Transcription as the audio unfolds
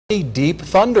Deep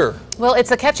Thunder. Well,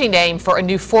 it's a catchy name for a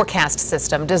new forecast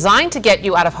system designed to get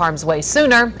you out of harm's way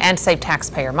sooner and save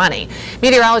taxpayer money.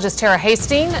 Meteorologist Tara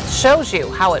Hastings shows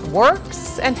you how it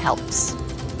works and helps.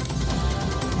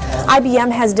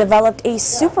 IBM has developed a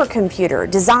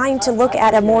supercomputer designed to look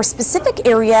at a more specific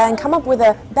area and come up with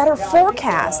a better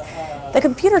forecast. The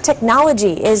computer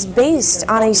technology is based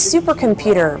on a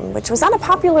supercomputer, which was on a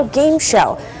popular game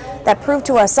show that proved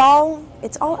to us all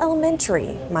it's all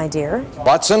elementary, my dear.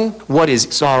 Watson, what is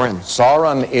Sauron?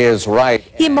 Sauron is right.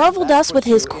 He marveled us with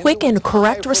his quick and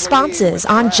correct responses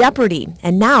on Jeopardy!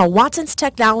 And now Watson's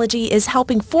technology is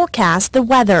helping forecast the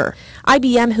weather.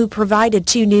 IBM, who provided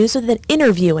 2 News with an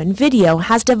interview and video,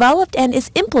 has developed and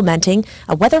is implementing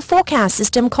a weather forecast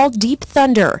system called Deep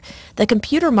Thunder. The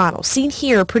computer model seen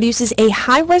here produces a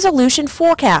high-resolution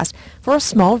forecast for a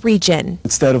small region.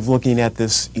 Instead of looking at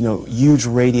this, huge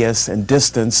radius and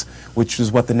distance, which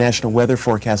is what the National Weather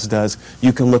Forecast does,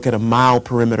 you can look at a mile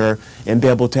perimeter and be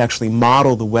able to actually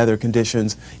model the weather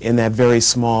conditions in that very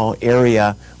small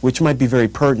area, which might be very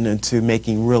pertinent to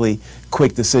making really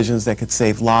quick decisions that could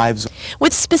save lives.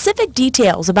 With specific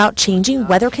details about changing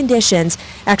weather conditions,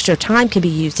 extra time can be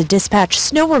used to dispatch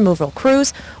snow removal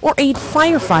crews or aid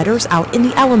firefighters out in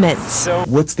the elements.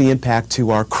 What's the impact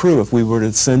to our crew if we were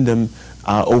to send them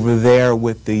over there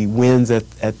with the winds at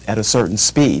a certain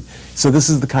speed? So this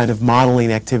is the kind of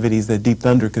modeling activities that Deep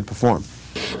Thunder could perform.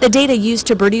 The data used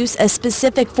to produce a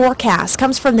specific forecast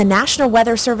comes from the National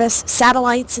Weather Service,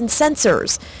 satellites, and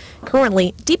sensors.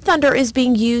 Currently, Deep Thunder is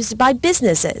being used by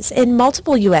businesses in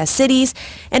multiple U.S. cities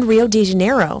and Rio de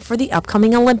Janeiro for the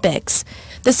upcoming Olympics.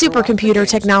 The supercomputer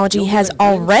technology has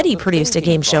already produced a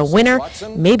game show winner.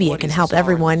 Maybe it can help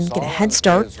everyone get a head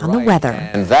start on the weather.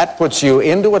 And that puts you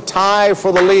into a tie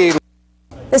for the lead.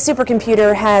 The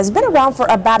supercomputer has been around for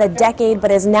about a decade,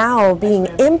 but is now being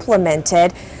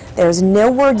implemented. There's no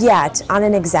word yet on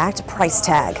an exact price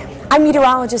tag. I'm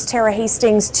meteorologist Tara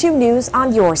Hastings, 2 News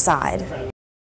on your side.